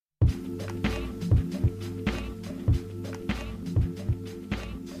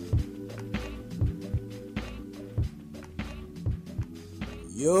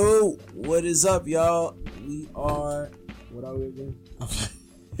Yo, what is up, y'all? We are... What are we again?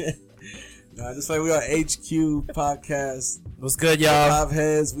 Nah, just like we are HQ Podcast. What's good, y'all? Five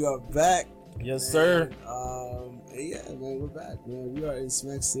Heads, we are back. Yes, sir. Yeah, man, we're back, man. We are in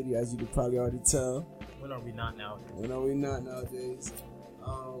Smack City, as you could probably already tell. When are we not nowadays?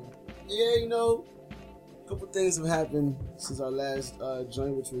 Yeah, you know, a couple things have happened since our last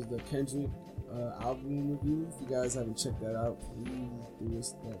joint, which was the Kendrick album review. If you guys haven't checked that out, please do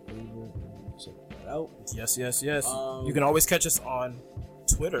us that favor and check that out. Yes. You can always catch us on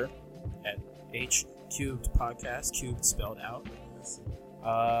Twitter at HCubed Podcast, cubed spelled out.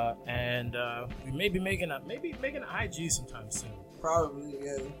 And we may be making an IG sometime soon. Probably,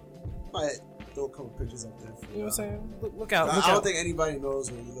 yeah. Might throw a couple pictures up there. You know what I'm saying? Look out. I don't think anybody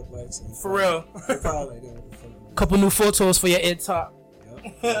knows what you look like. So for real. They're probably like, what the fuck? Couple new photos for your ed talk.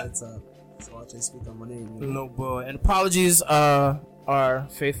 Yep, that's up. So watch they speak on my name. You know? No boy. And apologies, our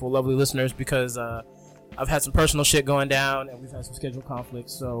faithful, lovely listeners, because I've had some personal shit going down, and we've had some schedule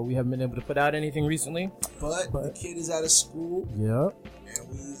conflicts, so we haven't been able to put out anything recently. But the kid is out of school. Yep. And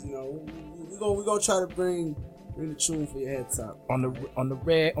we gonna try to bring the tune for your head top. On the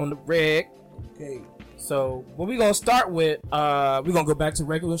reg. Okay. So what we gonna start with? We're gonna go back to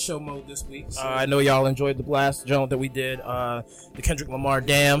regular show mode this week. I know y'all enjoyed the blast joint that we did, the Kendrick Lamar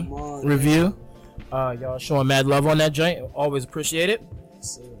Damn review. Y'all showing mad love on that joint. Always appreciate it.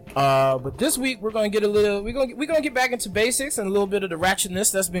 But this week we're gonna get we're gonna get back into basics and a little bit of the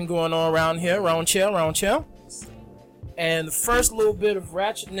ratchetness that's been going on around here, around chill. And the first little bit of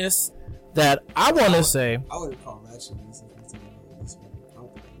ratchetness that I want to say. I wouldn't call ratchetness.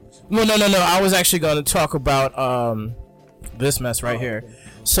 No. I was actually going to talk about this mess right here. Okay.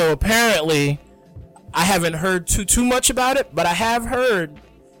 So apparently, I haven't heard too much about it, but I have heard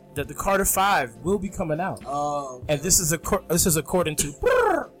that the Carter 5 will be coming out. Okay. And this is according to.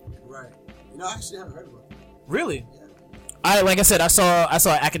 Right. You know, I actually haven't heard about it. Really? Yeah. Like I said, I saw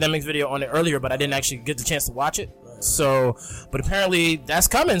an academics video on it earlier, but I didn't actually get the chance to watch it. Right. So, but apparently that's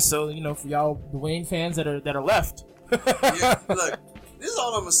coming. So you know, for y'all the Wayne fans that are left. Yeah. Look. This is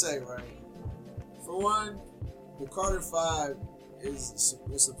all I'm gonna say, right? For one, the Carter 5 was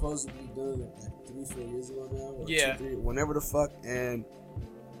supposed to be done like 3-4 years ago now. Yeah. 2, 3, whenever the fuck. And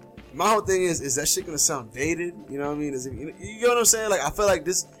my whole thing is that shit gonna sound dated? You know what I mean? You know what I'm saying? Like I feel like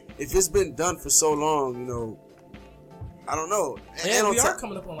this, if it's been done for so long, you know, I don't know. And we are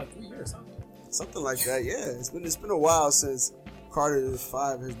coming up on like 3 years, huh? Something like that. Yeah, it's been a while since Carter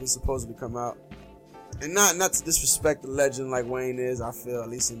 5 has been supposed to come out. And not to disrespect the legend like Wayne is, I feel, at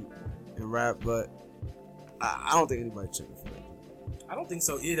least in rap, but I don't think anybody checking for that. I don't think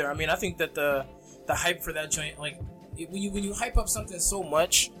so either. I mean, I think that the hype for that joint, like when you hype up something so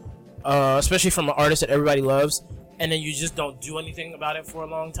much, especially from an artist that everybody loves, and then you just don't do anything about it for a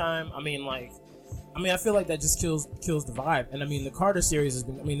long time. I feel like that just kills the vibe. And I mean, the Carter series has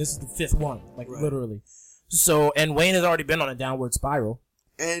been. I mean, this is the 5th one, like right. Literally. So, and Wayne has already been on a downward spiral.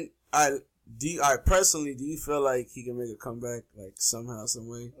 And do you feel like he can make a comeback, like somehow, some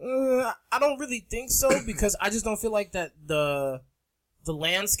way? I don't really think so, because I just don't feel like that the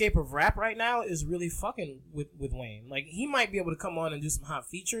landscape of rap right now is really fucking with Wayne. Like, he might be able to come on and do some hot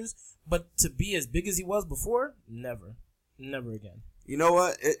features, but to be as big as he was before, never again. You know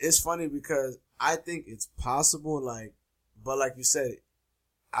what? It's funny because I think it's possible, but like you said,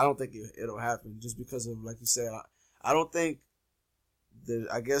 I don't think it'll happen just because of, like you said, I don't think.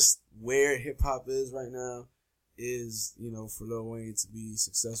 I guess where hip hop is right now is, you know, for Lil Wayne to be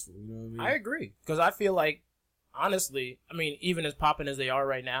successful. You know what I mean? I agree, because I feel like, honestly, I mean, even as popping as they are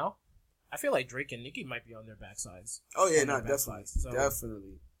right now, I feel like Drake and Nicki might be on their backsides. Oh yeah, no, definitely, so,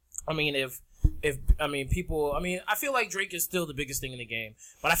 definitely. I mean, I feel like Drake is still the biggest thing in the game,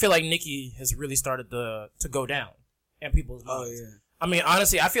 but I feel like Nicki has really started to go down in people's minds. Oh yeah. I mean,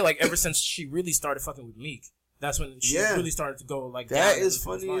 honestly, I feel like ever since she really started fucking with Meek. That's when she really started to go like that. Is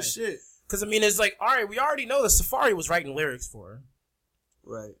funny as shit. Because I mean, it's like, all right, we already know that Safari was writing lyrics for her,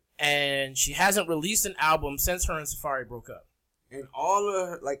 right? And she hasn't released an album since her and Safari broke up. And all of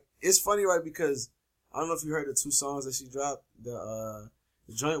her, like, it's funny, right? Because I don't know if you heard the 2 songs that she dropped, the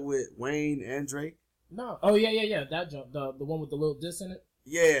joint with Wayne and Drake. No. Oh yeah. That joint, the one with the little diss in it.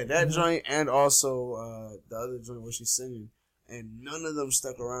 Yeah, that joint, and also the other joint where she's singing. And none of them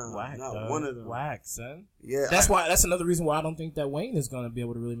stuck around. Whack, not one of them. Whack, son. Yeah. That's another reason why I don't think that Wayne is going to be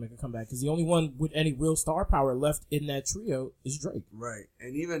able to really make a comeback. Because the only one with any real star power left in that trio is Drake. Right.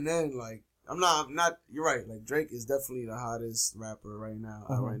 And even then, like, I'm not, you're right. Like, Drake is definitely the hottest rapper right now.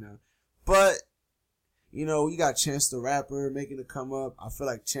 Right now. But, you know, you got Chance the Rapper making a come up. I feel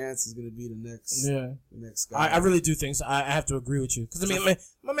like Chance is gonna be the next guy. I really do think so. I have to agree with you because I mean,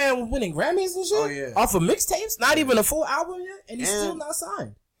 my man was winning Grammys and shit. Oh yeah, off of mixtapes, not even a full album yet, and he's still not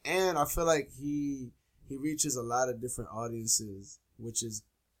signed. And I feel like he reaches a lot of different audiences, which is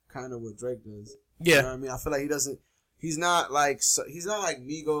kind of what Drake does. Yeah, you know what I mean, I feel like he doesn't. He's not like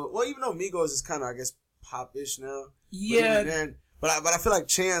Migos. Well, even though Migos is kind of, I guess, pop-ish now. Yeah. But I feel like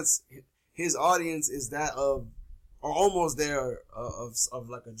Chance, his audience is that of, or almost there of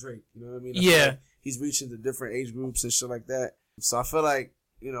like a Drake. You know what I mean? I feel like he's reaching the different age groups and shit like that. So I feel like,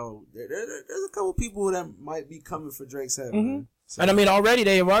 you know, there's a couple people that might be coming for Drake's head. Mm-hmm. So, and I mean,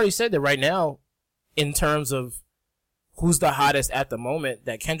 they have already said that right now, in terms of who's the hottest at the moment,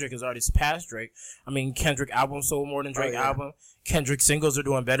 that Kendrick has already surpassed Drake. I mean, Kendrick album sold more than Drake album. Kendrick singles are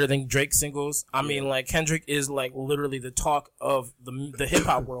doing better than Drake singles. I mean, like, Kendrick is like literally the talk of the hip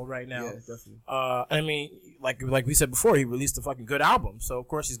hop world right now. Yeah, definitely. I mean, like we said before, he released a fucking good album, so of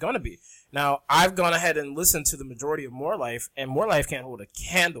course he's gonna be. Now, I've gone ahead and listened to the majority of More Life, and More Life can't hold a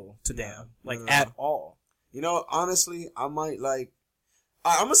candle to Damn, at all. You know, honestly, I might like.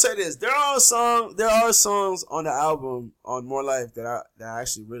 I'm gonna say this: there are songs on the album on More Life that I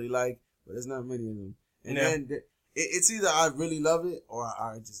actually really like, but there's not many of them. And then it's either I really love it or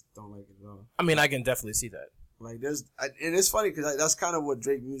I just don't like it at all. I mean, I can definitely see that. Like and it's funny because that's kind of what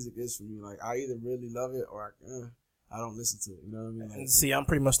Drake music is for me. Like I either really love it or I don't listen to it. You know what I mean? Like, see, I'm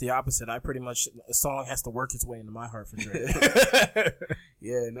pretty much the opposite. A song has to work its way into my heart for Drake.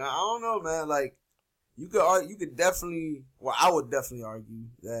 Yeah, now I don't know, man. Like. You could definitely. Well, I would definitely argue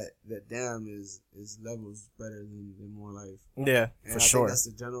that Damn is levels better than More Life. Yeah, and for I sure. Think that's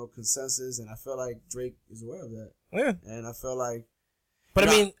the general consensus, and I feel like Drake is aware of that. Yeah, and I feel like. But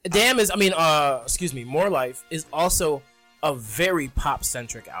More Life is also a very pop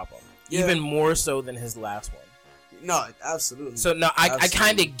centric album, even more so than his last one. No, absolutely. So no, I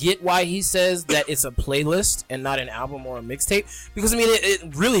kind of get why he says that it's a playlist and not an album or a mixtape, because I mean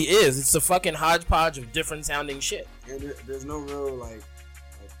it really is. It's a fucking hodgepodge of different sounding shit. And there's no real like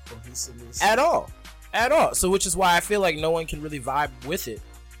cohesiveness at all. So which is why I feel like no one can really vibe with it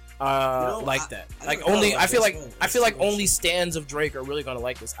like that. I feel like only stans of Drake are really gonna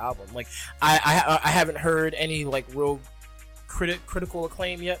like this album. Like I haven't heard any like real critical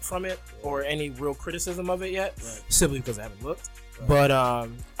acclaim yet from it, or any real criticism of it yet, simply because I haven't looked. But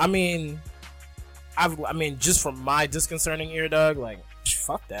I mean, just from my disconcerting ear, Doug, like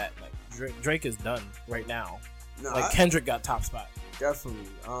fuck that. Like Drake is done right now. Kendrick got top spot. Definitely.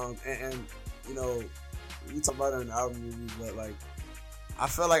 And you know, we talk about it in the album review, but like I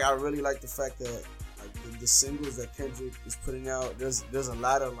feel like I really like the fact that like the singles that Kendrick is putting out, there's a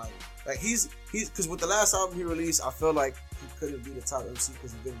lot of like he's because with the last album he released, I feel like he couldn't be the top MC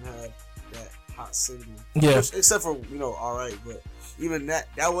because he didn't have that hot single. Yeah. Except for, you know, Alright, but even that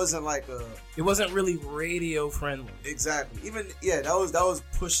wasn't like it wasn't really radio friendly. Exactly. Even that was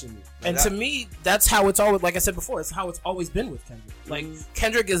pushing it. And to me, that's how it's always, like I said before, it's how it's always been with Kendrick. Like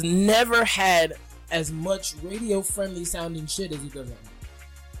Kendrick has never had as much radio friendly sounding shit as he does right now.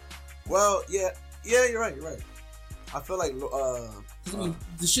 Well, yeah, you're right. I feel like I mean,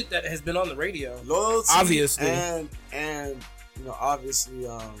 the shit that has been on the radio, Loyalty, obviously, and you know, obviously,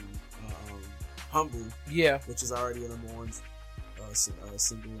 Humble, which is already a number one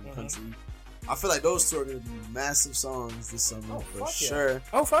single in the country. I feel like those two are going to be massive songs this summer for sure. Yeah.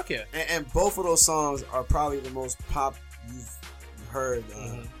 Oh fuck yeah! And both of those songs are probably the most pop you've heard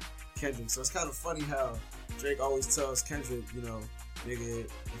Kendrick. So it's kind of funny how Drake always tells Kendrick, you know, nigga,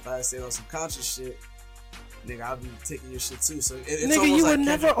 if I stay on some conscious shit, nigga, I'll be taking your shit too. So it's nigga, you were like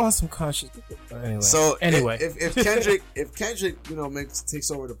never on some conscious. Anyway. So if Kendrick, you know,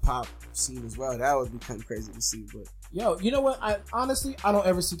 takes over the pop scene as well, that would be kind of crazy to see. But yo, you know what? I honestly don't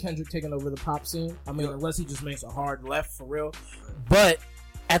ever see Kendrick taking over the pop scene. I mean, unless he just makes a hard left for real. But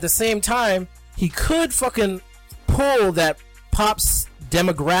at the same time, he could fucking pull that pop's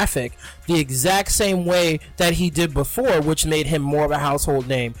demographic the exact same way that he did before, which made him more of a household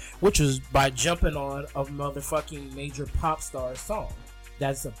name, which was by jumping on a motherfucking major pop star song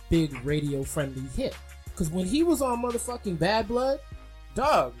that's a big radio friendly hit. Because when he was on motherfucking Bad Blood,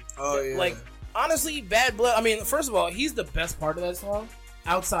 dog, like honestly, Bad Blood, I mean, first of all, he's the best part of that song.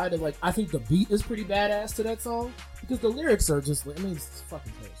 Outside of, like, I think the beat is pretty badass to that song, because the lyrics are just, I mean, it's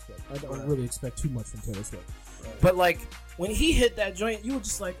fucking Taylor Swift. I don't really expect too much from Taylor Swift. But like when he hit that joint, you were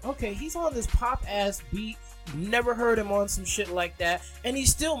just like, okay, he's on this pop ass beat. Never heard him on some shit like that, and he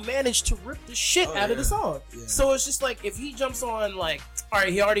still managed to rip the shit out of the song. Yeah. So it's just like, if he jumps on, like, all right,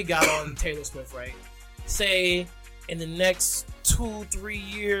 he already got on Taylor Swift, right? Say in the next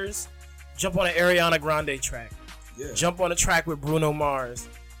 2-3 years, Jump on an Ariana Grande track. Yeah. Jump on a track with Bruno Mars.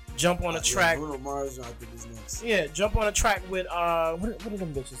 Jump on a track. Bruno Mars, I think is next. Yeah, jump on a track with what are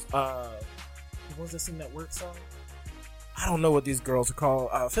them bitches? What was this in that work song? I don't know what these girls are called.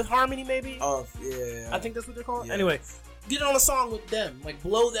 Fifth Harmony, maybe. Oh yeah. I think that's what they're called. Yeah. Anyway, get on a song with them, like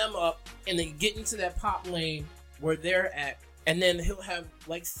blow them up, and then get into that pop lane where they're at, and then he'll have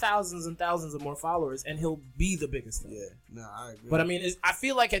like thousands and thousands of more followers, and he'll be the biggest thing. Yeah, no, I agree. But I mean, I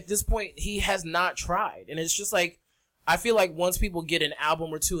feel like at this point he has not tried, and it's just like I feel like once people get an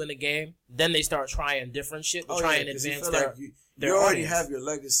album or two in the game, then they start trying different shit to try and advance their. You already audience. have your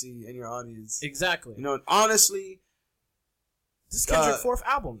legacy and your audience. Exactly. You know, honestly, this is Kendrick's fourth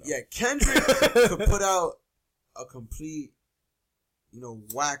album, though. Yeah, Kendrick could put out a complete,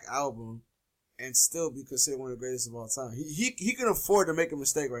 whack album and still be considered one of the greatest of all time. He can afford to make a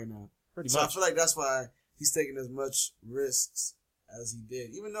mistake right now. Pretty much. I feel like that's why he's taking as much risks as he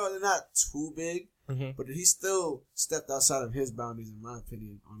did. Even though they're not too big, but he still stepped outside of his boundaries, in my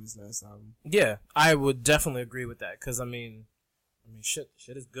opinion, on his last album. Yeah, I would definitely agree with that. Because, I mean, shit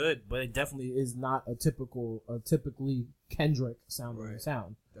is good, but it definitely is not a typically Kendrick sounding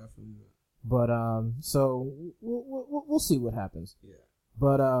sound. Definitely not. But so we'll see what happens. Yeah.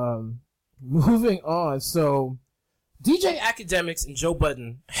 But moving on, so DJ Academics and Joe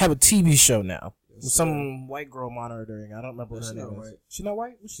Budden have a TV show now. Yes, some white girl monitoring. I don't remember her name. White. She's not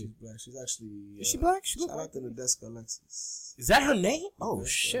white. What's she? She's black. She's actually. Is she black? She shout out to Nadeska Alexis. Is that her name? Oh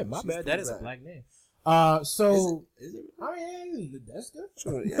shit, my bad. That is a black name. So is it? I mean, Nadeska.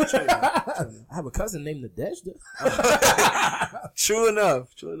 True, yeah, true. I have a cousin named Nadeshda. True enough.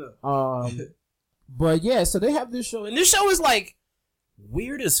 But yeah, so they have this show, and this show is like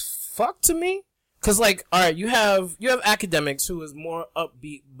weird as fuck to me. Cause like, all right, you have Academics, who is more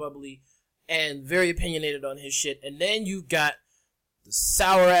upbeat, bubbly, and very opinionated on his shit, and then you got the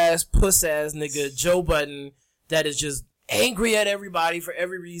sour ass, puss ass nigga Joe Budden that is just angry at everybody for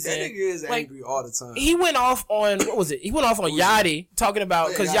every reason. That nigga is like, angry all the time. He went off on, what was it? He went off on Yachty, talking about,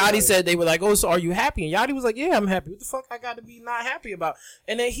 because Yachty said, they were like, oh, so are you happy? And Yachty was like, yeah, I'm happy. What the fuck I got to be not happy about?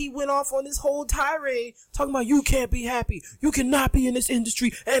 And then he went off on this whole tirade, talking about, you can't be happy. You cannot be in this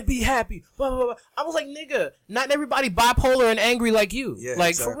industry and be happy. Blah, blah, blah. I was like, nigga, not everybody bipolar and angry like you. Yeah,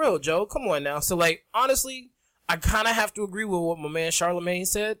 like, exactly. For real, Joe. Come on now. So, like, honestly, I kind of have to agree with what my man Charlamagne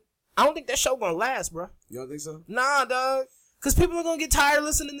said. I don't think that show gonna last, bro. You don't think so? Nah, dog. Because people are going to get tired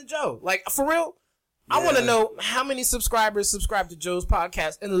listening to Joe. Like, for real, yeah. I want to know how many subscribers subscribe to Joe's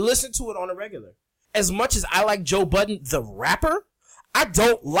podcast and listen to it on a regular. As much as I like Joe Budden, the rapper, I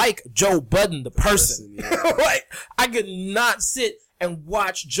don't like Joe Budden, the person. Yeah. Like, I could not sit and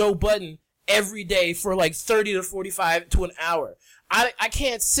watch Joe Budden every day for like 30 to 45 to an hour. I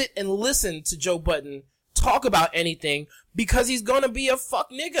can't sit and listen to Joe Budden talk about anything because he's gonna be a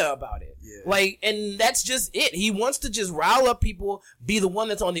fuck nigga about it. Yeah. Like, and that's just it. He wants to just rile up people, be the one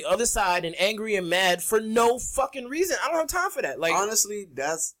that's on the other side and angry and mad for no fucking reason. I don't have time for that. Like, honestly,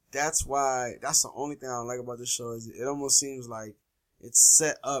 that's why, that's the only thing I don't like about this show is it almost seems like it's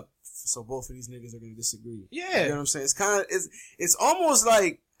set up so both of these niggas are gonna disagree. Yeah. You know what I'm saying? It's almost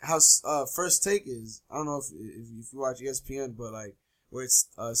like how First Take is. I don't know if you watch ESPN, but like, where it's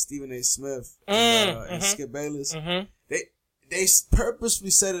Stephen A. Smith and Skip Bayless. Mm-hmm. They purposely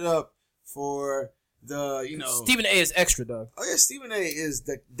set it up for the, Stephen A. is extra, dog. Oh, yeah, Stephen A. is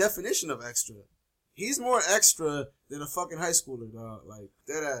the definition of extra. He's more extra than a fucking high schooler, dog. Like,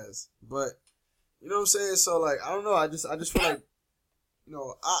 dead ass. But, you know what I'm saying? So, like, I don't know. I just feel like,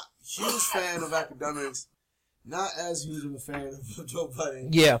 huge fan of Academics. Not as huge of a fan of Joe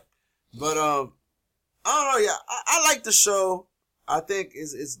Budden. Yeah. But, I don't know. Yeah, I like the show. I think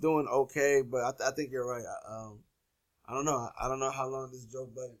it's doing okay, but I think you're right. I don't know. I don't know how long this Joe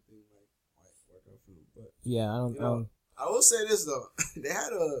Budden thing might work out for him. But yeah, I don't know. I will say this though, they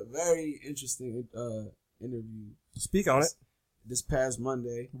had a very interesting interview. Speak on it. This past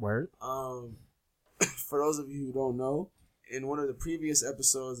Monday. Word. For those of you who don't know, in one of the previous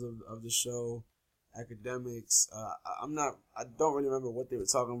episodes of the show, Academics, I don't really remember what they were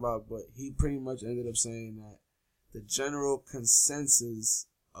talking about, but he pretty much ended up saying that the general consensus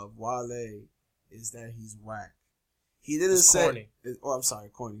of Wale is that he's whack. He didn't say... Corny. I'm sorry,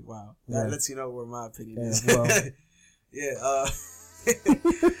 corny. Wow. That lets you know where my opinion is. Well.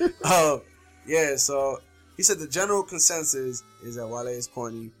 Yeah, so he said the general consensus is that Wale is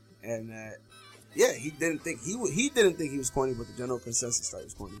corny and that, he didn't think he was corny, but the general consensus thought he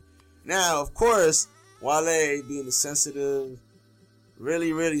was corny. Now, of course, Wale being the sensitive,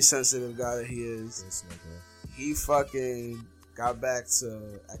 really, really sensitive guy that he is, he fucking got back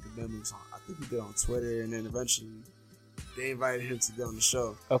to Academics I think he did on Twitter, and then eventually they invited him to be on the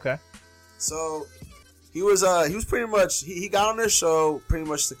show. Okay. So he was pretty much he got on their show pretty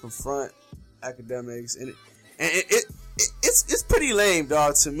much to confront academics, and it's pretty lame,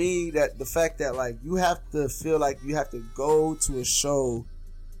 dog, to me, that the fact that like you have to feel like you have to go to a show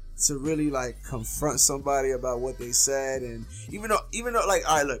to really like confront somebody about what they said. And even though like,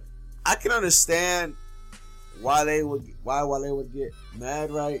 all right, look, I can understand why Wale would get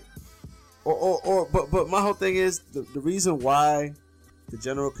mad, right? But my whole thing is the reason why the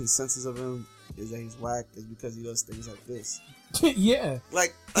general consensus of him is that he's whack is because he does things like this. Yeah,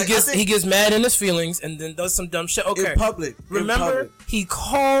 like he gets mad in his feelings and then does some dumb shit. Okay, in public. Remember, he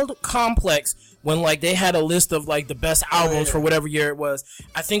called Complex when like they had a list of like the best albums for whatever year it was.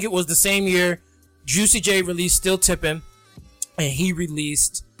 I think it was the same year Juicy J released Still Tippin', and he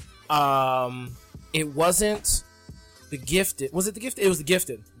released it wasn't The Gifted. Was it The Gifted? It was The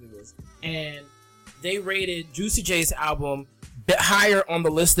Gifted. It was. And they rated Juicy J's album bit higher on the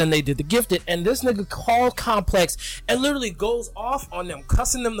list than they did The Gifted, and this nigga called Complex and literally goes off on them,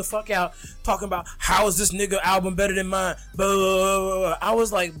 cussing them the fuck out, talking about how is this nigga album better than mine, blah, blah, blah, blah. I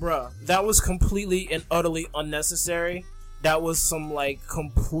was like, bruh, that was completely and utterly unnecessary. That was some like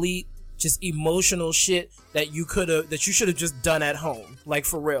complete just emotional shit that you should have just done at home, like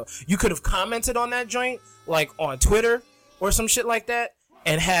for real. You could have commented on that joint like on Twitter or some shit like that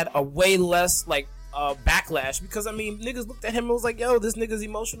and had a way less like backlash, because I mean niggas looked at him and was like, yo, this nigga's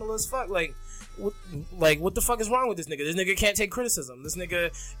emotional as fuck. Like what the fuck is wrong with this nigga? This nigga can't take criticism. This nigga,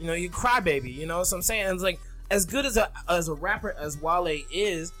 you know, you crybaby, you know what I'm saying? And it's like, as good as a rapper as Wale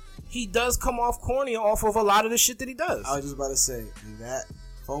is, he does come off corny off of a lot of the shit that he does. I was just about to say, that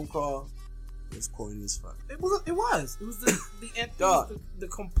phone call was corny as fuck. It was the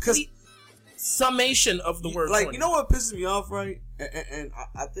complete summation of the word like corny. You know what pisses me off, right? And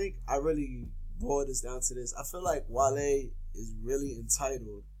I think I really boil this down to this. I feel like Wale is really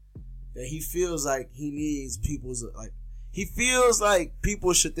entitled, that he feels like he needs people's, like, he feels like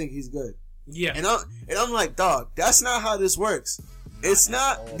people should think he's good. Yeah. And I'm like, dog, that's not how this works. It's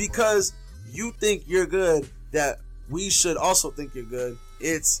not because you think you're good that we should also think you're good.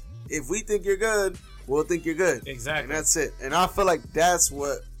 It's, if we think you're good, we'll think you're good. Exactly. And that's it. And I feel like that's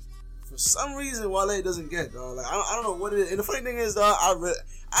what, for some reason, Wale doesn't get, dog. Like, I don't know what it is. And the funny thing is, dog,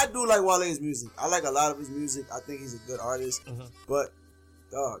 I do like Wale's music. I like a lot of his music. I think he's a good artist. Mm-hmm. But,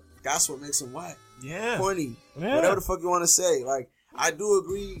 dog, that's what makes him whack. Yeah. Corny. Yeah. Whatever the fuck you want to say. Like, I do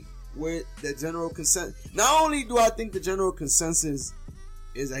agree with the general consensus. Not only do I think the general consensus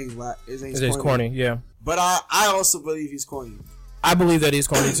is that he's whack, is that he's corny. Yeah. But I also believe he's corny. I believe that he's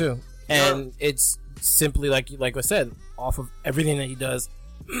corny too. And it's simply like I said, off of everything that he does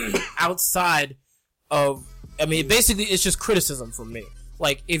outside of, I mean, basically it's just criticism from me.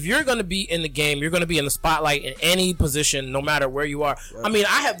 Like, if you're going to be in the game, you're going to be in the spotlight in any position, no matter where you are. Right. I mean,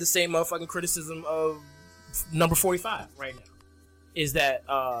 I have the same motherfucking criticism of number 45 right now. Is that,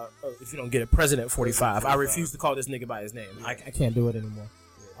 if you don't get it, President 45. I refuse to call this nigga by his name. Yeah. I can't do it anymore.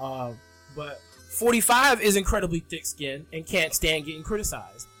 Yeah. But 45 is incredibly thick-skinned and can't stand getting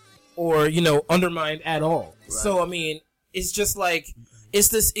criticized or, you know, undermined at all. Right. So, I mean, it's just like, it's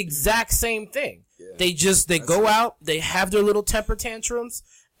this exact same thing. Yeah. They go out, they have their little temper tantrums,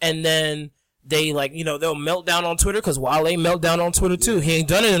 and then they, like, you know, they'll melt down on Twitter, because Wale melt down on Twitter too. He ain't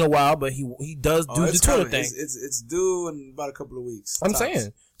done it in a while, but he does do the Twitter thing. It's due in about a couple of weeks. I'm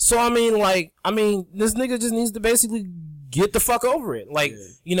saying. So, I mean, this nigga just needs to basically get the fuck over it. Like,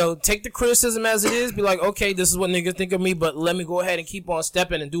 you know, take the criticism as it is, be like, okay, this is what niggas think of me, but let me go ahead and keep on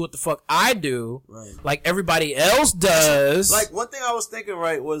stepping and do what the fuck I do. Right. Like everybody else does. Like, one thing I was thinking,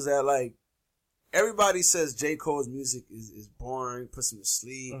 right, was that, like, everybody says J. Cole's music is boring, puts him to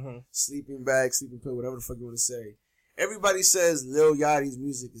sleep, sleeping bag, sleeping pill, whatever the fuck you want to say. Everybody says Lil Yachty's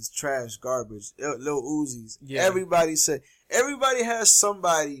music is trash, garbage. Lil Uzi's. Yeah. Everybody has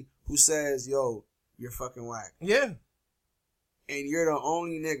somebody who says, yo, you're fucking whack. Yeah. And you're the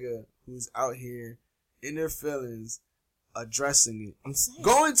only nigga who's out here in their feelings addressing it. I'm saying.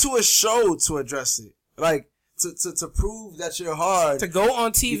 Going to a show to address it. Like, to prove that you're hard. To go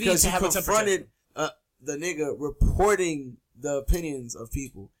on TV because to have confronted the nigga reporting the opinions of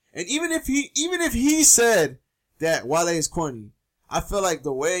people. And even if he said that Wale is corny, I feel like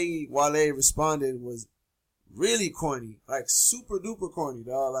the way Wale responded was really corny. Like, super duper corny,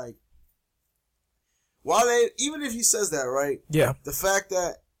 dog. Like, Wale, even if he says that, right? Yeah. The fact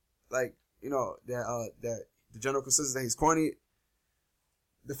that, like, you know, that the general consensus that he's corny,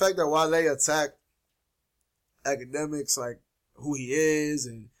 the fact that Wale attacked academics, like, who he is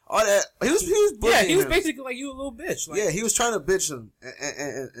and all that, he was he was basically like, you a little bitch. Like, yeah, he was trying to bitch him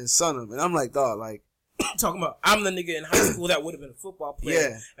and son him. And I'm like, dog, like, talking about I'm the nigga in high school that would have been a football player,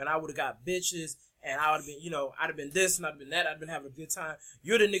 Yeah. and I would have got bitches, and I would have been, I'd have been this and I'd have been that. I'd been having a good time.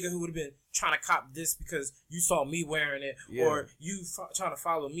 You're the nigga who would have been trying to cop this because you saw me wearing it, or you trying to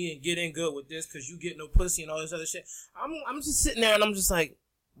follow me and get in good with this because you get no pussy and all this other shit. I'm just sitting there and I'm just like,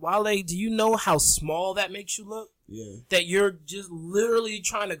 Wale, do you know how small that makes you look? Yeah. That you're just literally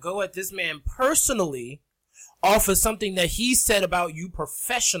trying to go at this man personally off of something that he said about you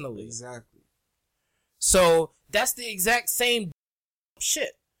professionally. Exactly. So that's the exact same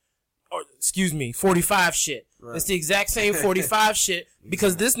shit. Or, 45 shit. Right. It's the exact same 45 shit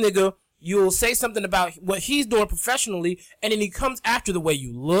because this nigga, you'll say something about what he's doing professionally and then he comes after the way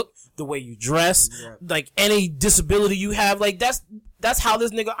you look, the way you dress, like any disability you have. Like that's how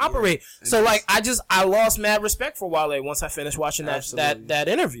this nigga operate. Yeah. So like I lost mad respect for Wale once I finished watching that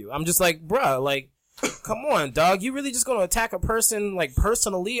interview. I'm just like, bruh, like, come on, dog. You really just gonna attack a person like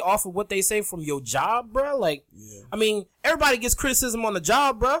personally off of what they say from your job, bruh? Like, I mean, everybody gets criticism on the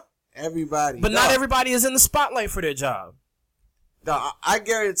job, bruh. Everybody. But not everybody is in the spotlight for their job. No, I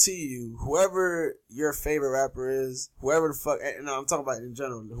guarantee you, whoever your favorite rapper is, whoever the fuck, no, I'm talking about in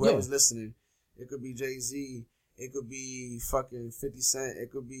general, whoever's listening, it could be Jay-Z, it could be fucking 50 Cent,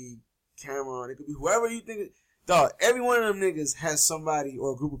 it could be Cameron, it could be whoever you think, dog, every one of them niggas has somebody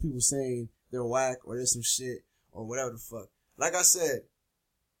or a group of people saying they're whack or there's some shit or whatever the fuck. Like I said,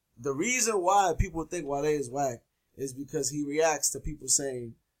 the reason why people think Wale is whack is because he reacts to people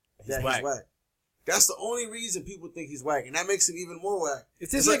saying that he's whack. That's the only reason people think he's whack, and that makes him even more whack. If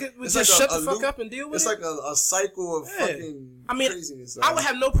this nigga would just shut the fuck up and deal with it? It's like a cycle of fucking craziness. I would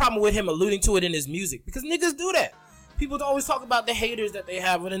have no problem with him alluding to it in his music, because niggas do that. People always talk about the haters that they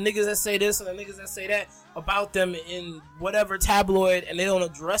have, or the niggas that say this and the niggas that say that about them in whatever tabloid, and they don't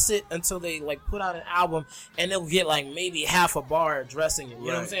address it until they like put out an album, and they'll get like maybe half a bar addressing it. You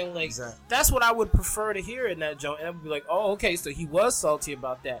know what I'm saying? Like that's what I would prefer to hear in that joint. And I would be like, oh, okay, so he was salty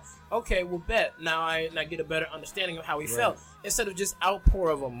about that. Okay, well, bet now I get a better understanding of how he felt instead of just outpour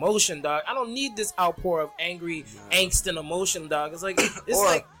of emotion, dog. I don't need this outpour of angry angst and emotion, dog. It's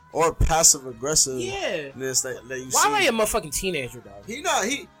like or passive aggressive. Yeah. That you Why am I see. a motherfucking teenager, dog?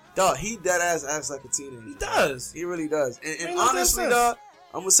 He dead ass acts like a teenager. He does. He really does. And honestly, dog,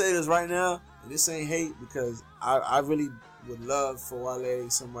 I'm gonna say this right now, and this ain't hate because I really would love for Wale,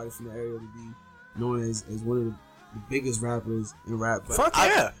 somebody from the area, to be known as one of the biggest rappers in rap. But fuck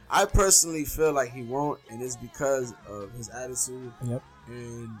yeah. I personally feel like he won't, and it's because of his attitude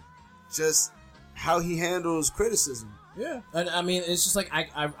and just how he handles criticism. Yeah, and I mean, it's just like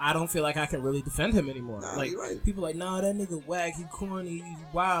I don't feel like I can really defend him anymore. Nah, like people are like, nah, that nigga whack, he corny, he's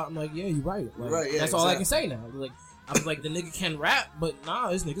wild. I'm like, yeah, you're right. Like, that's all I can say now. Like I'm like, the nigga can rap, but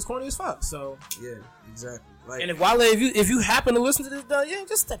nah, this nigga's corny as fuck. So yeah, exactly. Like, and if Wale, if you happen to listen to this, dog,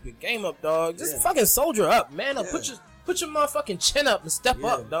 just step your game up, dog. Just fucking soldier up, man. Up, put your motherfucking chin up and step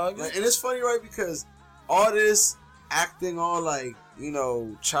up, dog. Like, and it's funny, right? Because all this acting all like,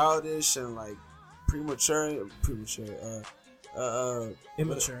 childish and like immature.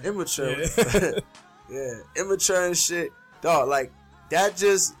 Yeah, immature and shit, dog. Like that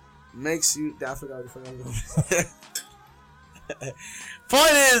just makes you. I forgot.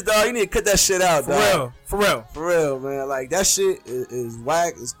 Point is, dog, you need to cut that shit out, dog. For real, man. Like that shit is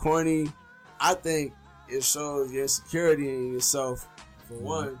whack. It's corny. I think it shows your insecurity in yourself. For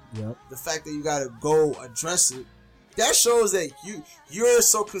one, the fact that you gotta go address it. That shows that you're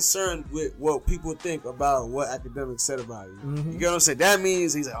so concerned with what people think about what academics said about you. Mm-hmm. You get what I'm saying? That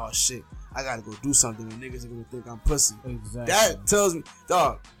means he's like, oh shit, I gotta go do something and niggas are gonna think I'm pussy. Exactly. That tells me,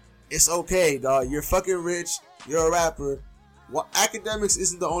 dog, it's okay, dog. You're fucking rich. You're a rapper. Well, academics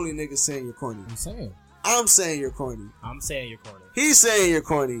isn't the only nigga saying you're corny. I'm saying you're corny. He's saying you're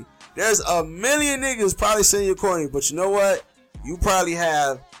corny. There's a million niggas probably saying you're corny, but you know what? You probably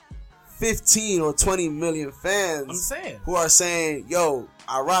have 15 or 20 million fans who are saying, yo,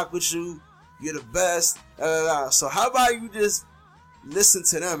 I rock with you, you're the best, So how about you just listen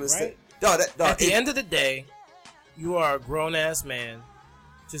to them instead? Dog, at the end of the day, you are a grown-ass man.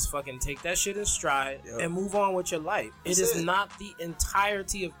 Just fucking take that shit in stride and move on with your life. It is not the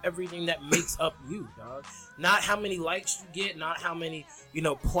entirety of everything that makes up you, dog. Not how many likes you get, not how many,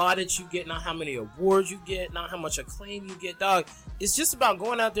 plaudits you get, not how many awards you get, not how much acclaim you get, dog. It's just about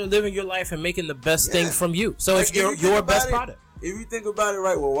going out there, living your life, and making the best thing from you. So like, it's your best product. If you think about it,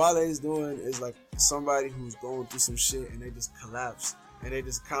 right, what Wale is doing is like somebody who's going through some shit and they just collapse. And they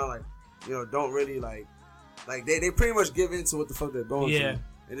just kind of like, don't really like they pretty much give in to what the fuck they're going through.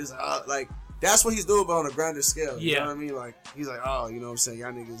 And it's like, that's what he's doing, but on a grander scale. You know what I mean? Like, he's like, oh, you know what I'm saying?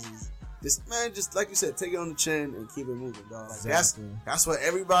 Y'all niggas is This man, just like you said, take it on the chin and keep it moving, dog. Like Exactly. that's what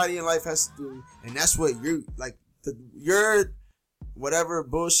everybody in life has to do, and that's what you like. Your whatever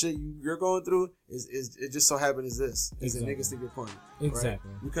bullshit you're going through is it just so happens is Exactly. that niggas think you're corny.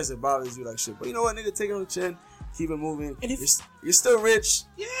 Exactly. Right? Because it bothers you like shit. But you know what, nigga, take it on the chin, keep it moving. And if, you're still rich.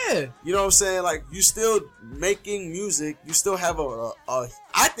 Yeah. You know what I'm saying? Like, you still making music. You still have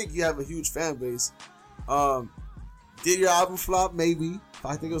I think you have a huge fan base. Did your album flop? Maybe.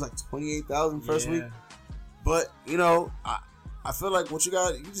 I think it was like 28,000 first week. But, you know, I feel like you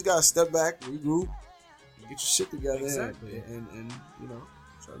just gotta step back, regroup, get your shit together. Exactly. And you know,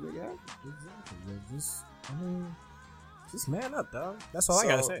 try to make it happen. Exactly. Just man up, dog. That's all I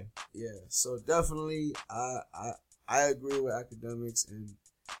gotta say. Yeah. So definitely, I agree with Academics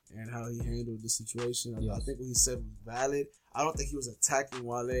and how he handled the situation. Yes. I think what he said was valid. I don't think he was attacking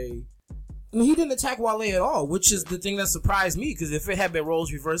Wale. He didn't attack Wale at all, which is the thing that surprised me. Because if it had been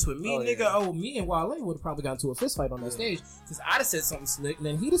roles reversed with me, me and Wale would have probably gotten into a fist fight on that stage. Because I'd have said something slick, and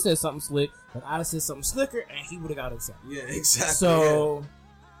then he'd have said something slick, and I'd have said something slicker, and he would have got upset. Yeah, exactly. So,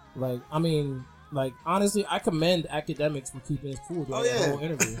 honestly, I commend Academics for keeping his cool during the whole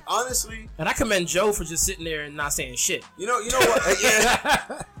interview. Honestly, and I commend Joe for just sitting there and not saying shit. You know what?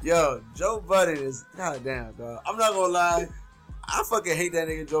 Yeah. Yo, Joe Budden is goddamn, dog. I'm not gonna lie. I fucking hate that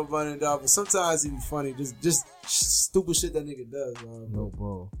nigga Joe Budden, dog. But sometimes he be funny. Just stupid shit that nigga does, dog. No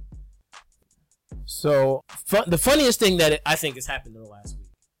bull. So the funniest thing that I think has happened in the last week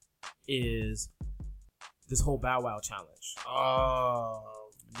is this whole Bow Wow challenge.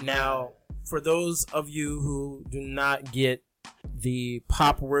 Now, for those of you who do not get the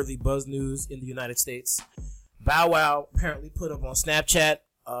pop-worthy buzz news in the United States, Bow Wow apparently put up on Snapchat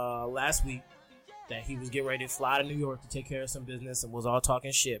last week that he was getting ready to fly to New York to take care of some business and was all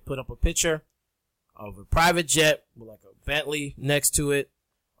talking shit. Put up a picture of a private jet with like a Bentley next to it,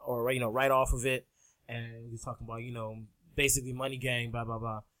 or right off of it, and he's talking about basically money gang, blah blah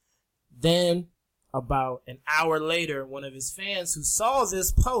blah. Then about an hour later, one of his fans who saw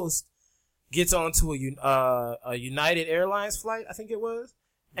this post gets onto a United Airlines flight, I think it was,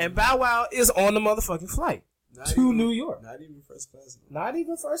 and Bow Wow is on the motherfucking flight to New York. Not even first class. Not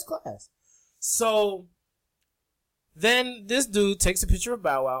even first class. So then this dude takes a picture of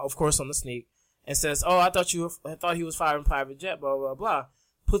Bow Wow, of course on the sneak, and says, "Oh, I thought he was firing private jet." Blah blah blah.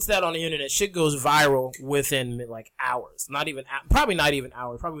 Puts that on the internet. Shit goes viral within like hours. Probably not even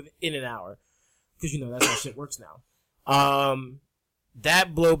hours. Probably within an hour, because that's how shit works now.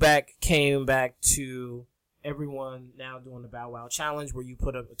 That blowback came back to everyone now doing the Bow Wow challenge, where you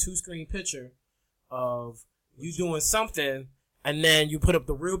put up a 2-screen picture of you doing something, and then you put up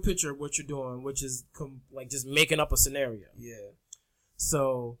the real picture of what you're doing, which is just making up a scenario. Yeah.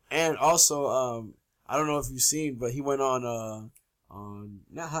 So, and also, I don't know if you've seen, but he went on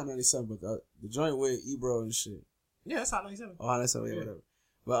not Hot 97, but the joint with Ebro and shit. Yeah, it's Hot 97. Oh, Hot 97, yeah, whatever.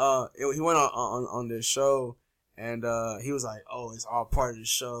 But he went on their show, and he was like, "Oh, it's all part of the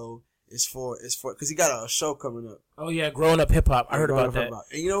show. It's for because he got a show coming up." Oh yeah, Growing Up Hip Hop. I heard about that.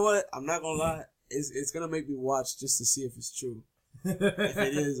 And you know what? I'm not gonna lie. It's gonna make me watch just to see if it's true. If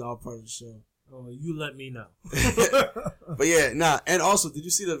it is all part of the show. Oh, you let me know. But yeah, nah. And also, did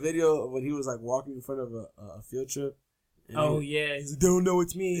you see the video of when he was like walking in front of a field trip? Yeah, he's like, "They don't know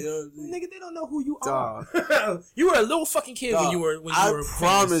it's me." Nigga, they don't know who you are. You were a little fucking kid when you were. I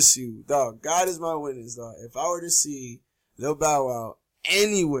promise you, dog. God is my witness, dog. If I were to see Lil Bow Wow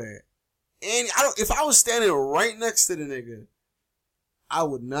anywhere, if I was standing right next to the nigga, I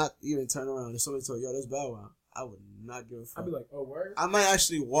would not even turn around. If somebody told, "Yo, that's Bow Wow," I would not give a fuck. I'd be like, "Oh, word." I might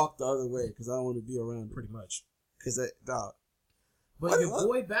actually walk the other way because I don't want to be around him. Pretty much. Because dog. But your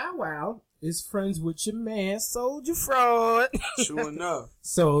boy Bow Wow is friends with your man Soulja Fraud. True enough.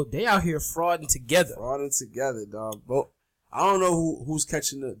 So they out here frauding together. Frauding together, dog. But I don't know who's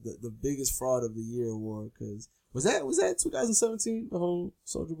catching the biggest fraud of the year award. Because was that 2017? The whole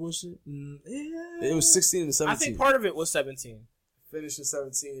Soulja Boy shit. Yeah. It was 16 and 17. I think part of it was 17. Finished in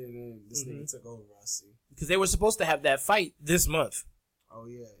 17, and then this nigga took over. I see. Because they were supposed to have that fight this month. Oh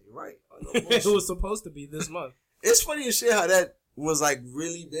yeah, you're right. It was supposed to be this month. It's funny as shit how that was like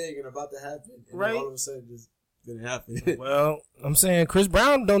really big and about to happen, and right? Then all of a sudden just didn't happen. Well, I'm saying Chris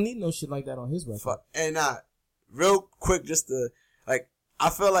Brown don't need no shit like that on his record. Fuck. And real quick, just to I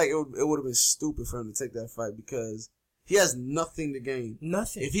felt like it would have been stupid for him to take that fight because he has nothing to gain.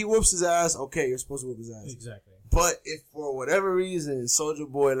 Nothing. If he whoops his ass, okay, you're supposed to whoop his ass. Exactly. But if for whatever reason Soulja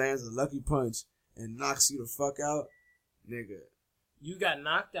Boy lands a lucky punch and knocks you the fuck out, nigga, you got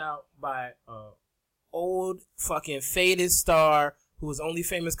knocked out by a old fucking faded star who was only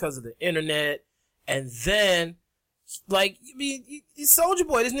famous because of the internet, and then Like, I mean, Soulja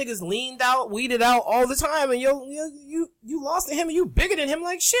Boy, this nigga's leaned out, weeded out all the time, and you lost to him, and you bigger than him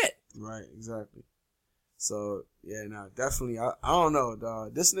like shit. Right, exactly. So yeah, no, definitely. I don't know,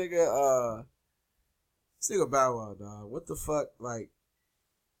 dog. This nigga Bow Wow, dog. What the fuck? Like,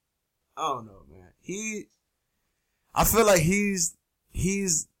 I don't know, man. I feel like he's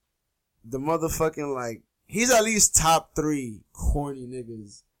the motherfucking, like, he's at least top 3 corny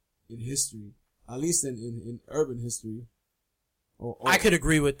niggas in history. At least in urban history. I could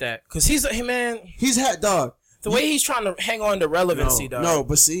agree with that. Cause he's had, dog. The way he's trying to hang on to relevancy, dog. No,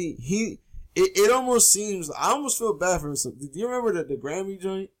 but see, it almost seems, I almost feel bad for him. Do you remember the Grammy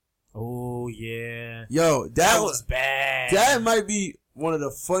joint? Oh, yeah. Yo, that was bad. That might be one of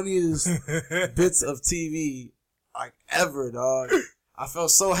the funniest bits of TV, like, ever, dog. I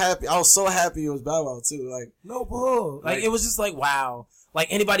felt so happy. I was so happy it was Bow Wow, too. Like, no bull. Like, it was just like, wow. Like,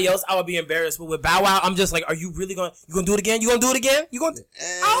 anybody else, I would be embarrassed. But with Bow Wow, I'm just like, are you really going to do it again? You going to do it again? You going to?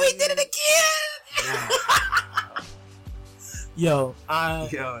 Oh, he did it again. Yo,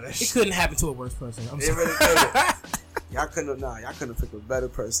 it couldn't happen to a worse person. I'm sorry. Really couldn't. Y'all couldn't have picked a better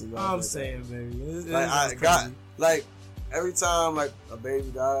person. I'm saying, baby. Like, every time, like, a baby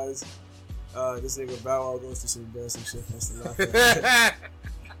dies, this nigga Bow Wow goes through some embarrassing shit for us to laugh at.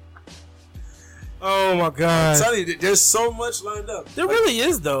 Oh my god! I'm telling you, there's so much lined up. There really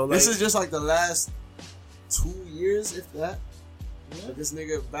is, though. This is just like the last 2 years, if that. Yeah. Like, this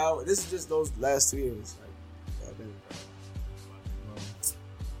nigga Bow. This is just those last 2 years. Like, goddamn.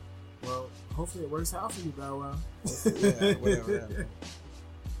 Well, hopefully it works out for you, Bow Wow. Yeah, whatever.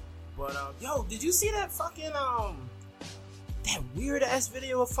 But yo, did you see that fucking that weird ass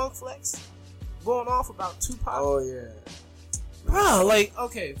video of Funk Flex going off about Tupac? Oh yeah, bro. Like,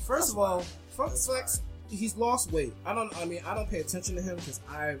 okay, first of all, Funk Flex, he's lost weight. I don't pay attention to him because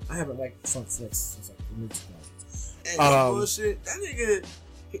I haven't liked Funk Flex since like the mid 2000s. And bullshit. That nigga,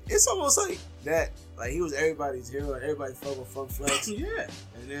 it's almost like that. Like, he was everybody's hero. Everybody fuck with Funk Flex. Yeah.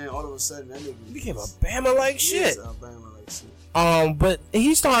 And then all of a sudden, that nigga became a Bama like shit. Bama like shit. But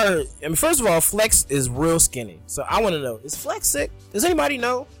he started. I mean, first of all, Flex is real skinny. So I want to know: is Flex sick? Does anybody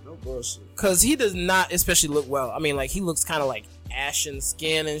know? No bullshit. Because he does not, especially look well. I mean, like, he looks kind of like ashen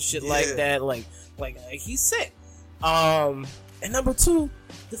skin and shit like that. Like he's sick. And number 2,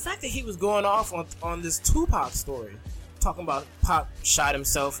 the fact that he was going off on this Tupac story, talking about Pac shot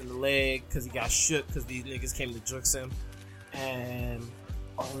himself in the leg because he got shook because these niggas came to jukes him, and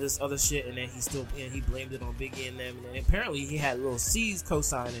all this other shit, and then he blamed it on Biggie and them, and then apparently he had Lil C's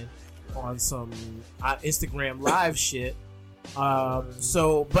co-signing on some Instagram live shit.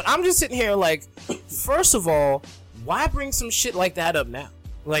 But I'm just sitting here like, first of all, why bring some shit like that up now?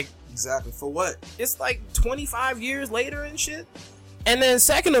 Like, exactly, for what? It's like 25 years later and shit. And then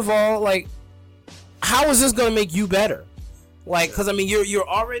second of all, like, how is this gonna make you better? Like, because I mean, you're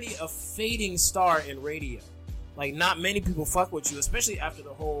already a fading star in radio. Like, not many people fuck with you, especially after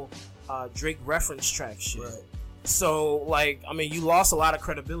the whole Drake reference track shit. Right. So, like, I mean, you lost a lot of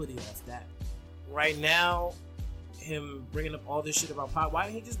credibility off that. Right now, him bringing up all this shit about Pac, why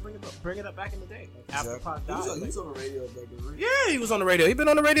didn't he just bring it up back in the day? Like, after Pac died. He was on the radio back then. Yeah, he was on the radio. He's been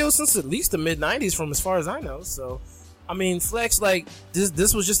on the radio since at least the mid-90s, from as far as I know. So, I mean, Flex, like,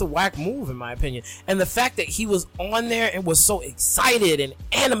 this was just a whack move, in my opinion. And the fact that he was on there and was so excited and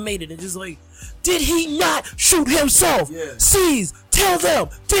animated and just like, did he not shoot himself? Yeah. Cease, tell them,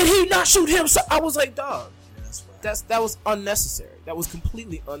 did he not shoot himself? I was like, dog, yeah, that's right. that was unnecessary. That was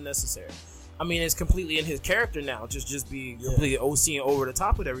completely unnecessary. I mean, it's completely in his character now, just be completely OC and over the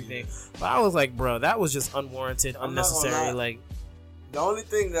top with everything. But I was like, bro, that was just unwarranted, unnecessary. Like, the only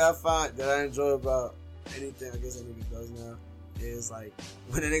thing that I find that I enjoy about anything I guess that nigga does now is like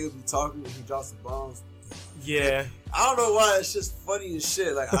when a nigga be talking and he drops the bombs. Yeah, I don't know why, it's just funny as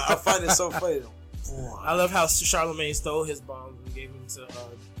shit. Like, I find it so funny. I love how Charlamagne stole his bombs and gave them to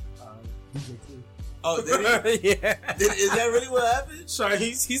DJ Clue. Oh, did he? Yeah. Is that really what happened? Sure,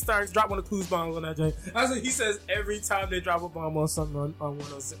 he starts dropping the Clues bombs on that joint. He says every time they drop a bomb on something on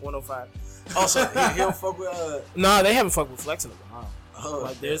 105. Oh, so he don't fuck with Nah, they haven't fucked with Flex in a while. Oh,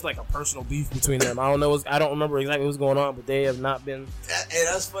 like, there's like a personal beef between them. I don't remember exactly what's going on, but they have not been. Hey,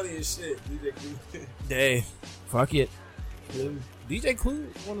 that's funny as shit. DJ Clue. Hey, fuck it. DJ Clue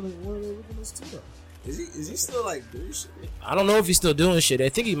is one of the originals too, though. Is he still like doing shit? I don't know if he's still doing shit. I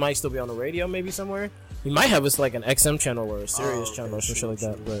think he might still be on the radio, maybe somewhere. He might have us like an XM channel or a Sirius channel or some shit like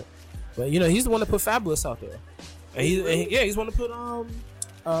that. But you know, he's the one that put Fabulous out there. And he's one to put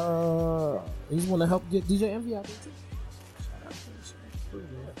he's one to help get DJ Envy out there too.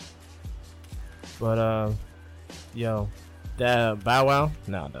 But yo, that Bow Wow,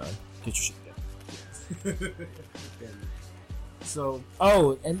 nah, dog, get your shit So,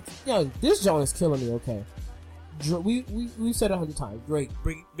 and this joint is killing me. Okay, we said 100 times. Drake,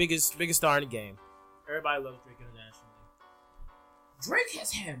 biggest star in the game. Everybody loves Drake internationally. Drake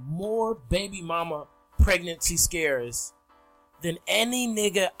has had more baby mama pregnancy scares than any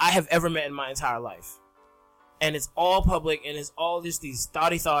nigga I have ever met in my entire life. And it's all public, and it's all just these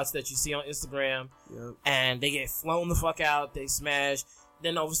thoughts that you see on Instagram. Yep. And they get flown the fuck out, they smash.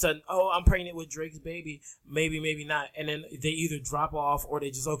 Then all of a sudden, I'm pregnant with Drake's baby. Maybe not. And then they either drop off or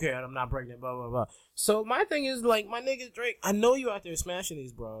they just, okay, I'm not pregnant, blah, blah, blah. So my thing is, like, my nigga Drake, I know you out there smashing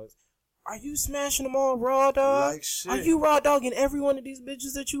these bros. Are you smashing them all raw, dog? Like shit. Are you raw dogging every one of these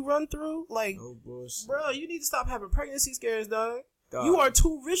bitches that you run through? Like, no bullshit. Bro, you need to stop having pregnancy scares, dog. You are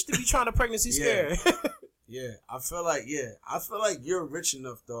too rich to be trying to pregnancy scare. Yeah, I feel like you're rich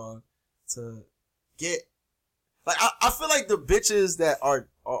enough, dog, to get. Like, I feel like the bitches that are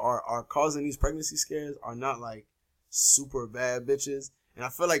causing these pregnancy scares are not like super bad bitches, and I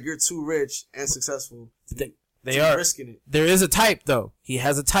feel like you're too rich and successful to they are risking it. There is a type though. He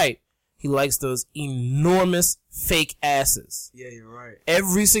has a type. He likes those enormous fake asses. Yeah, you're right.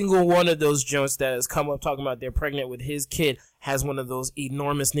 Every single one of those joints that has come up talking about they're pregnant with his kid has one of those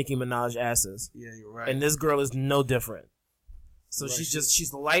enormous Nicki Minaj asses. Yeah, you're right. And this girl is no different. So right.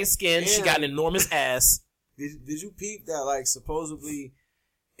 she's light skinned. She got an enormous ass. Did you peep that, like, supposedly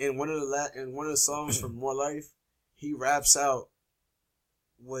in one of the songs from More Life, he raps out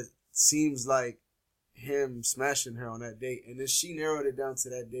what seems like him smashing her on that date, and then she narrowed it down to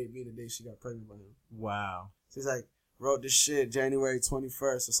that date being the day she got pregnant by him. Wow. She's like, wrote this shit January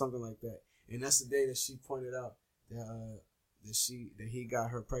 21st or something like that, and that's the day that she pointed out that he got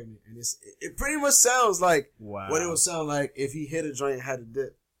her pregnant, and it pretty much sounds like what it would sound like if he hit a joint and had a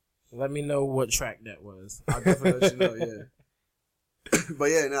dip. Let me know what track that was. I'll definitely let you know. Yeah. But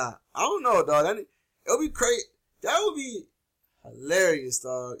yeah, nah, I don't know, dog. It'll be crazy. That would be hilarious,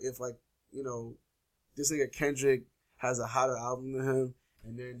 dog. If, like, you know, this nigga Kendrick has a hotter album than him,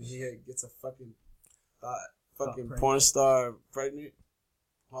 and then he gets a fucking porn star pregnant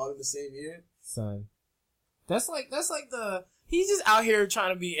all in the same year. Son, that's like he's just out here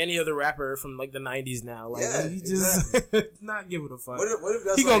trying to be any other rapper from like the 90s now. Like, yeah, he just not giving a fuck. What if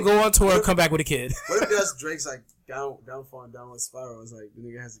that's he gonna go on tour and come back with a kid? What if that's Drake's like downfall and downward spiral? It's like the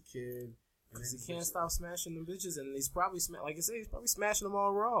nigga has a kid. Because he can't stop smashing them bitches, and he's probably like I said, he's probably smashing them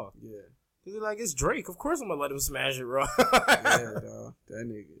all raw. Yeah. Cause like, it's Drake. Of course I'm gonna let him smash it raw. Yeah, dog. That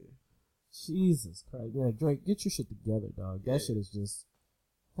nigga. Jesus Christ. Yeah, Drake, get your shit together, dog. That shit is just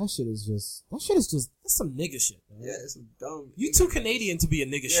that's some nigga shit, man. Yeah, it's some dumb. You too Canadian to be a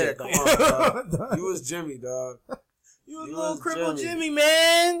nigga shit, come dog. on, dog. You was Jimmy, dog. You was little crippled Jimmy,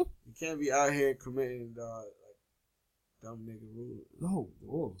 man. You can't be out here committing, dog, like dumb nigga rules.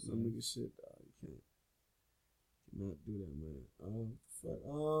 No, some nigga shit, dog. You cannot do that, man.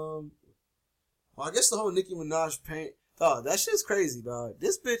 Well, I guess the whole Nicki Minaj paying, dog, that shit's crazy, dog.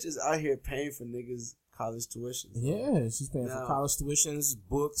 This bitch is out here paying for niggas' college tuitions. Yeah, she's paying for college tuitions,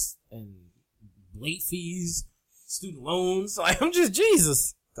 books, and late fees, student loans. Like, I'm just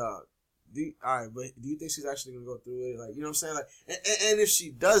Jesus. Dog. Alright, but do you think she's actually gonna go through it? Like, you know what I'm saying? Like, and if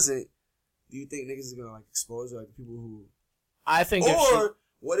she doesn't, do you think niggas is gonna like expose her, like the people who? I think. Or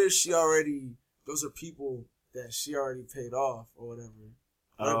what if she already? Those are people that she already paid off or whatever.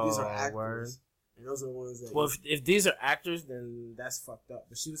 What if these are actors? Word. And those are the ones that. Well, if these are actors, then that's fucked up.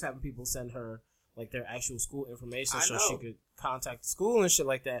 But she was having people send her like their actual school information so she could contact the school and shit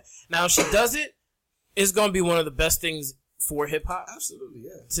like that. Now, if she does it, it's gonna be one of the best things for hip hop. Absolutely,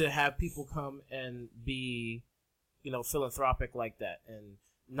 yeah. To have people come and be, you know, philanthropic like that, and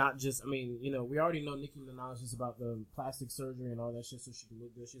not just. I mean, you know, we already know Nicki Minaj is about the plastic surgery and all that shit, so she can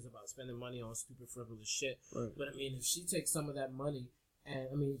look good. She's about spending money on stupid frivolous shit. Right. But I mean, if she takes some of that money. And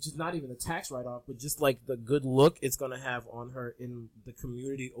I mean, just not even a tax write-off, but just like the good look it's gonna have on her in the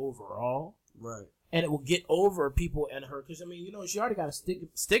community overall, right? And it will get over people and her, because I mean, you know, she already got a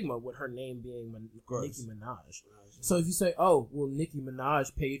stigma with her name being Nicki Minaj. So if you say, oh, well, Nicki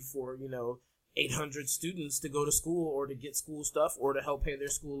Minaj paid for 800 students to go to school or to get school stuff or to help pay their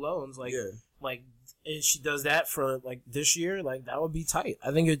school loans, like and she does that for like this year, like that would be tight.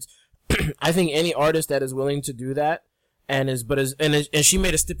 I think I think any artist that is willing to do that. And she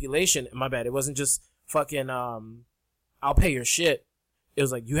made a stipulation. My bad. It wasn't just fucking. I'll pay your shit. It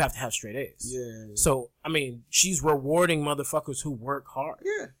was like you have to have straight A's. Yeah. So I mean, she's rewarding motherfuckers who work hard.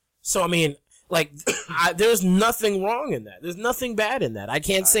 Yeah. So I mean, like, there's nothing wrong in that. There's nothing bad in that. I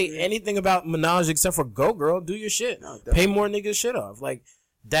can't say anything about Minaj except for go girl, do your shit, pay more niggas shit off. Like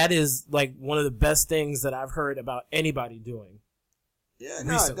that is like one of the best things that I've heard about anybody doing. Yeah,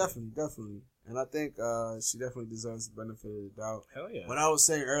 no, definitely. And I think she definitely deserves the benefit of the doubt. Hell yeah. What I was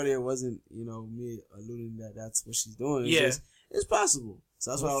saying earlier wasn't, me alluding that that's what she's doing. It's yeah. It's possible.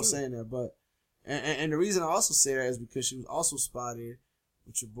 So that's why I was saying that. But and the reason I also say that is because she was also spotted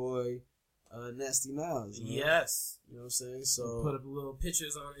with your boy, Nasty Nas. Yes. You know what I'm saying? So put up little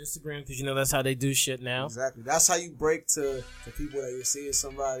pictures on Instagram because that's how they do shit now. Exactly. That's how you break to people that you're seeing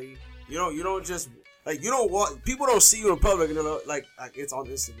somebody. You don't just like you don't want people don't see you in public and they're like it's on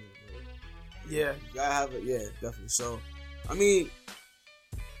Instagram. Yeah. You gotta have it. Yeah, definitely. So, I mean,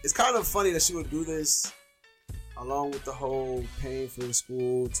 it's kind of funny that she would do this along with the whole paying for the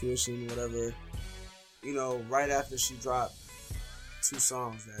school, tuition, whatever, right after she dropped 2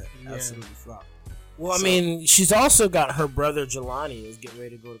 songs that absolutely flopped. Well, I mean, she's also got her brother Jelani is getting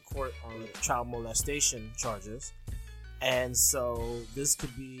ready to go to court on child molestation charges. And so this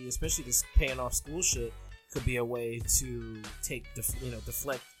could be, especially this paying off school shit, could be a way to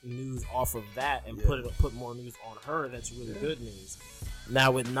deflect news off of that and put more news on her. That's really good news.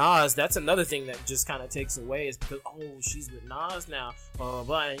 Now with Nas, that's another thing that just kind of takes away is because she's with Nas now, blah blah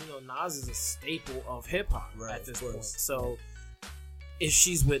blah. And Nas is a staple of hip hop at this point. So if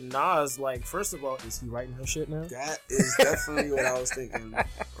she's with Nas, like, first of all, is he writing her shit now? That is definitely what I was thinking.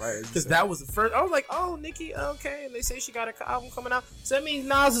 Right? Because that was the first. I was like, oh, Nicki, okay. And they say she got an album coming out, so that means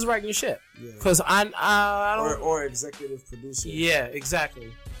Nas is writing your shit. Because I don't. Or executive producer. Yeah,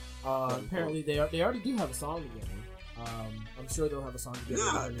 exactly. Apparently, they already do have a song together. I'm sure they'll have a song together.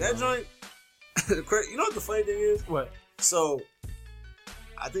 Nah, that joint. You know what the funny thing is? What? So,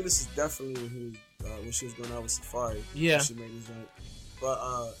 I think this is definitely when she was going out with Safari. Yeah. She made this joint.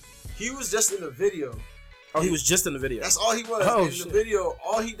 But he was just in the video. Oh, he was just in the video. That's all he was. Oh, in the video,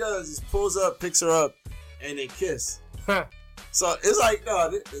 all he does is pulls up, picks her up, and they kiss. So it's like, no,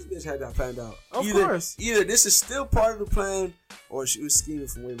 this bitch had that planned out. Of course. Either this is still part of the plan, or she was scheming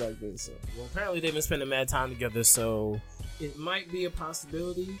from way back then. So, well, apparently they've been spending mad time together, so it might be a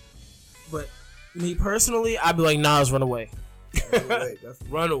possibility. But me personally, I'd be like, Nas, run away.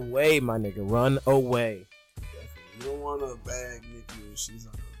 Run away, my nigga. Run away. You don't want to bag Nicki when she's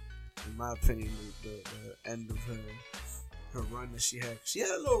on, in my opinion, the end of her run that she had. She had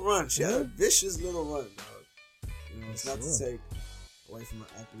a little run. She had a vicious little run, dog. It's not to take away from her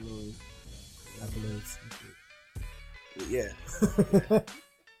accolades. Yeah.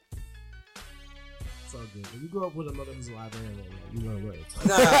 It's all good. When you grow up with a mother who's a librarian, you run away.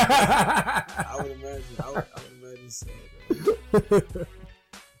 Nah, I would imagine so.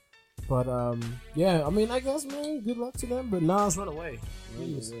 But yeah, I mean, I guess, man, good luck to them. But Nas, run away.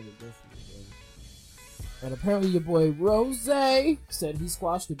 And apparently, your boy Rose said he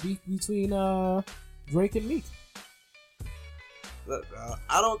squashed the beef between Drake and Meek. Look,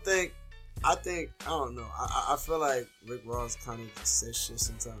 I don't know. I feel like Rick Ross kind of just says shit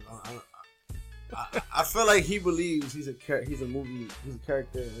sometimes. I feel like he believes he's a character in a movie.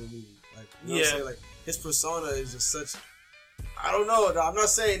 Like, you know what I'm saying? Like, his persona is just such. I don't know. I'm not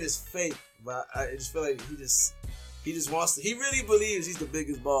saying it's fake, but I just feel like he just wants to. He really believes he's the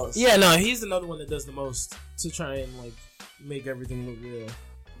biggest boss. Yeah, no, he's another one that does the most to try and like make everything look real.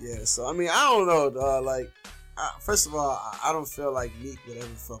 Yeah, so I mean, I don't know. Like, first of all, I don't feel like Meek would ever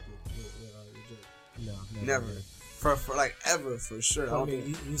fuck with Drake. No, never. For like ever, for sure. I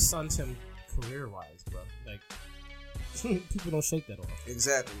mean, you sunned him career-wise, bro. Like, people don't shake that off.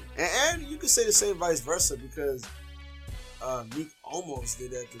 Exactly, and you could say the same vice versa because Meek almost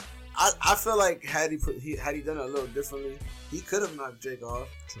did that. I feel like had he done it a little differently, he could have knocked Drake off.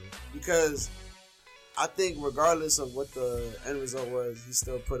 True. Because I think regardless of what the end result was, he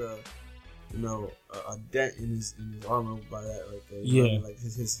still put a dent in his armor by that right there. Like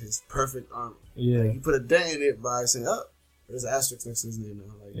his perfect armor. Yeah. Like, he put a dent in it by saying, "Oh, there's an asterisk next to his name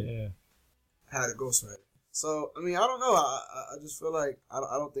now." Like, yeah. Had a ghostwriter. So I mean, I don't know. I just feel like I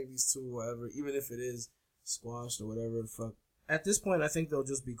don't think these two will ever, even if it is squashed or whatever. Fuck. At this point, I think they'll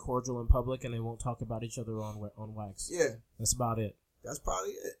just be cordial in public and they won't talk about each other on wax. Yeah, that's about it. That's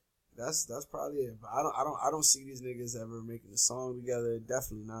probably it. That's probably it. But I don't see these niggas ever making a song together.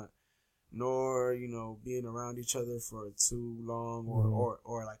 Definitely not. Nor being around each other for too long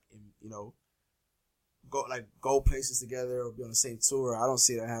or like go places together or be on the same tour. I don't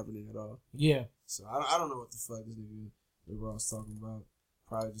see that happening at all. Yeah. So I don't know what the fuck this nigga Ross talking about.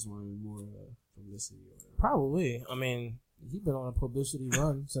 Probably just wanted more publicity or whatever. Probably. I mean, he's been on a publicity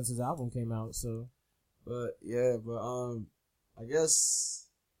run since his album came out. So, but I guess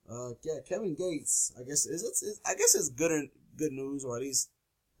Kevin Gates. I guess it's good news or at least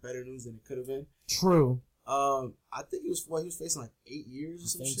better news than it could have been. True. I think he was facing like 8 years or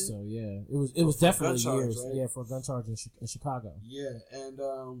some shit. I think so, yeah. It was definitely years. Right? Yeah, for a gun charge in Chicago. Yeah, and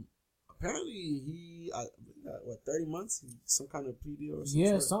apparently he got 30 months, some kind of plea deal or something.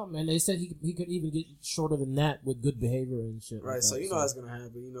 Yeah, something. And they said he could even get shorter than that with good behavior and shit. Right, like so that, you know that's gonna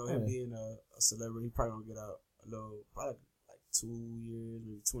happen. You know, him being a celebrity, he probably gonna get out probably like 2 years,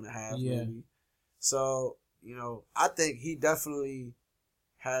 maybe 2.5, maybe. So, you know, I think he definitely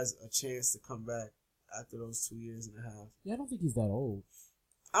has a chance to come back after those 2.5 years. Yeah, I don't think he's that old.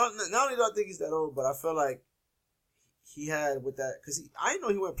 Not only do I think he's that old, but I feel like he had with that, because I didn't know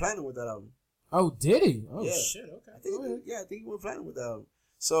he went platinum with that album. Oh, did he? Oh, yeah. shit, okay. I think he went platinum with that album.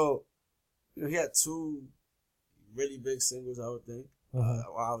 So, you know, he had 2 really big singles, I would think.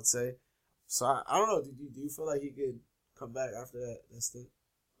 I would say. So, I don't know. Do you feel like he could come back after that stint?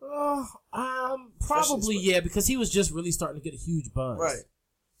 Probably, yeah, because he was just really starting to get a huge buzz. Right.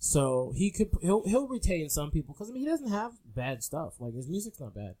 So he'll retain some people, because I mean he doesn't have bad stuff. Like, his music's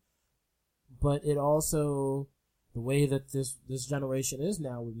not bad, but it also, the way that this generation is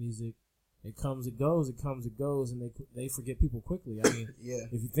now with music, it comes, it goes, and they forget people quickly. I mean, yeah.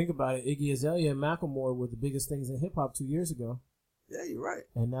 If you think about it, Iggy Azalea and Macklemore were the biggest things in hip hop 2 years ago. Yeah, you're right.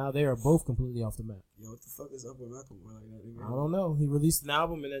 And now they are both completely off the map. Yo, what the fuck is up with Macklemore like that? I don't know. He released an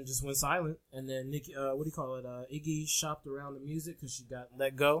album and then just went silent. And then Iggy shopped around the music because she got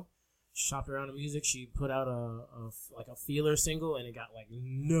let go. She shopped around the music. She put out a feeler single, and it got like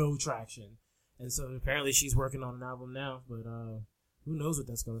no traction. And so apparently she's working on an album now, but who knows what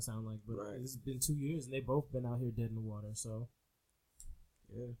that's gonna sound like? But It's been 2 years, and they both been out here dead in the water. So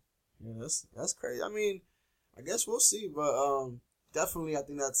yeah, that's crazy. I mean, I guess we'll see, but definitely, I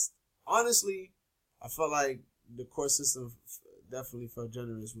think that's, honestly, I felt like the court system definitely felt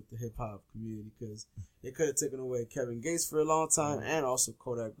generous with the hip hop community, because they could have taken away Kevin Gates for a long time, and also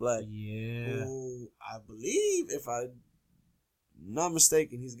Kodak Black. Yeah. Who I believe, if I'm not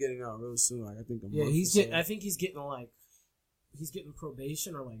mistaken, he's getting out real soon. Like, I think I think he's getting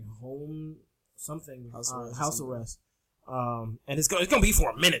probation or like home something, house arrest. And it's gonna be for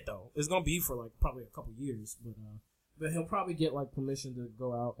a minute though. It's gonna be for like probably a couple years, but he'll probably get like permission to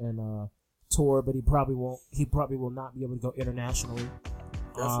go out and tour, but he probably won't. He probably will not be able to go internationally.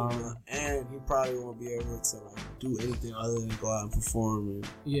 Definitely not. And he probably won't be able to like do anything other than go out and perform.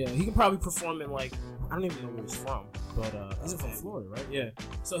 Yeah, he can probably perform in like, I don't even know where he's from, but he's from Florida, right? Yeah.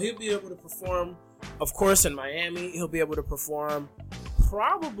 So he'll be able to perform, of course, in Miami. He'll be able to perform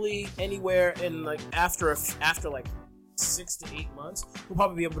probably anywhere in like after like 6 to 8 months. He'll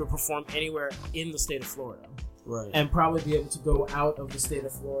probably be able to perform anywhere in the state of Florida. Right. And probably be able to go out of the state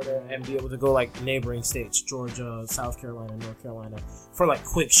of Florida and be able to go like neighboring states, Georgia, South Carolina, North Carolina, for like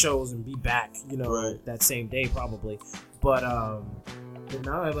quick shows and be back, that same day probably. But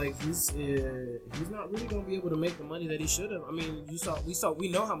now like he's not really gonna be able to make the money that he should have. I mean, we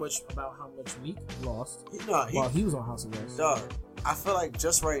know how much Meek lost while he was on house arrest. Dog, I feel like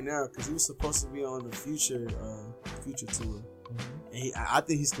just right now, because he was supposed to be on the Future tour. And I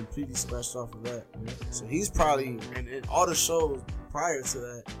think he's completely scratched off of that. So he's probably, and all the shows prior to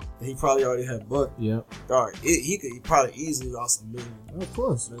that he probably already had booked. Yeah. Dog, he probably easily lost $1 million. Of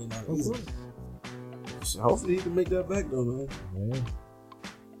course. $1 million easily. So hopefully he can make that back though, man. Yeah.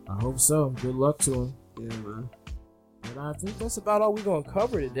 I hope so. Good luck to him. Yeah, man. And I think that's about all we're going to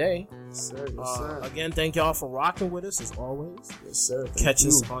cover today. Yes, sir. Yes, sir. Again, thank y'all for rocking with us as always. Yes, sir. Catch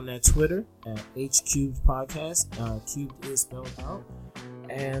us on that Twitter at HCubed Podcast. Cubed is spelled out.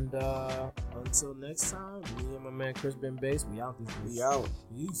 And until next time, me and my man Chris Ben Bass, we out this week. We out.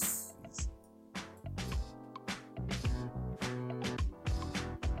 Peace.